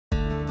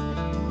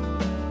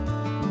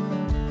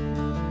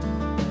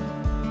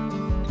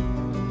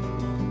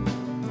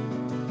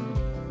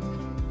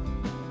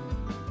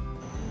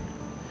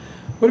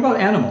What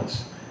about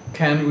animals?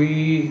 Can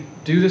we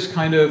do this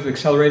kind of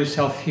accelerated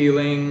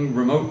self-healing,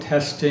 remote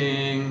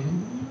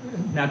testing,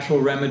 natural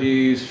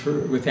remedies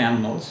with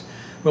animals?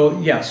 Well,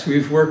 yes,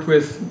 we've worked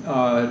with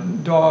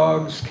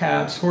dogs,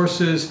 cats,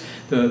 horses.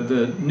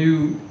 The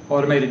new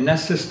automated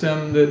nest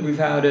system that we've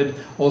added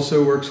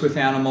also works with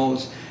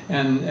animals,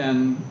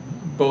 and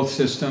both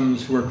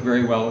systems work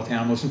very well with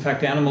animals. In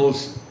fact,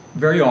 animals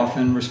very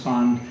often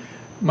respond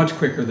much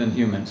quicker than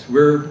humans.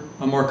 We're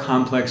a more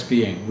complex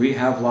being. We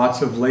have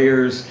lots of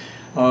layers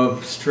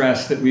of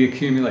stress that we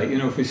accumulate. You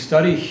know, if we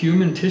study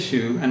human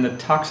tissue and the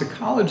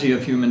toxicology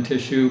of human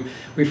tissue,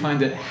 we find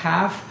that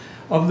half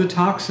of the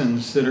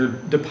toxins that are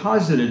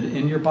deposited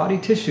in your body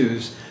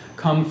tissues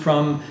come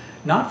from,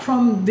 not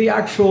from the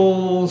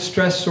actual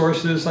stress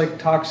sources like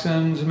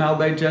toxins,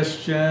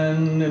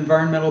 maldigestion,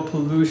 environmental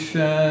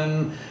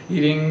pollution,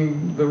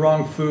 eating the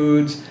wrong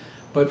foods,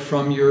 but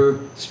from your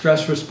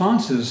stress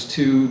responses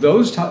to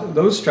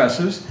those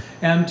stresses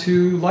and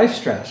to life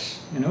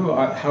stress. You know,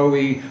 how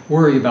we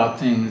worry about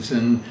things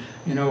and,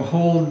 you know,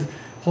 hold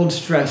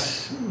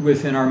stress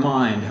within our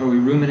mind, how we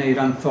ruminate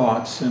on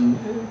thoughts and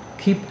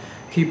keep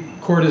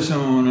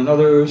cortisone and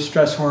other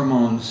stress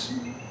hormones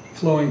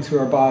flowing through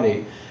our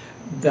body.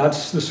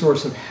 That's the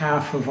source of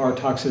half of our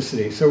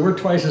toxicity. So we're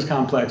twice as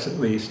complex, at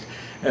least,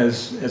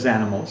 as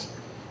animals.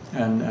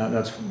 And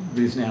that's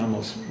reason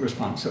animals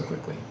respond so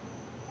quickly.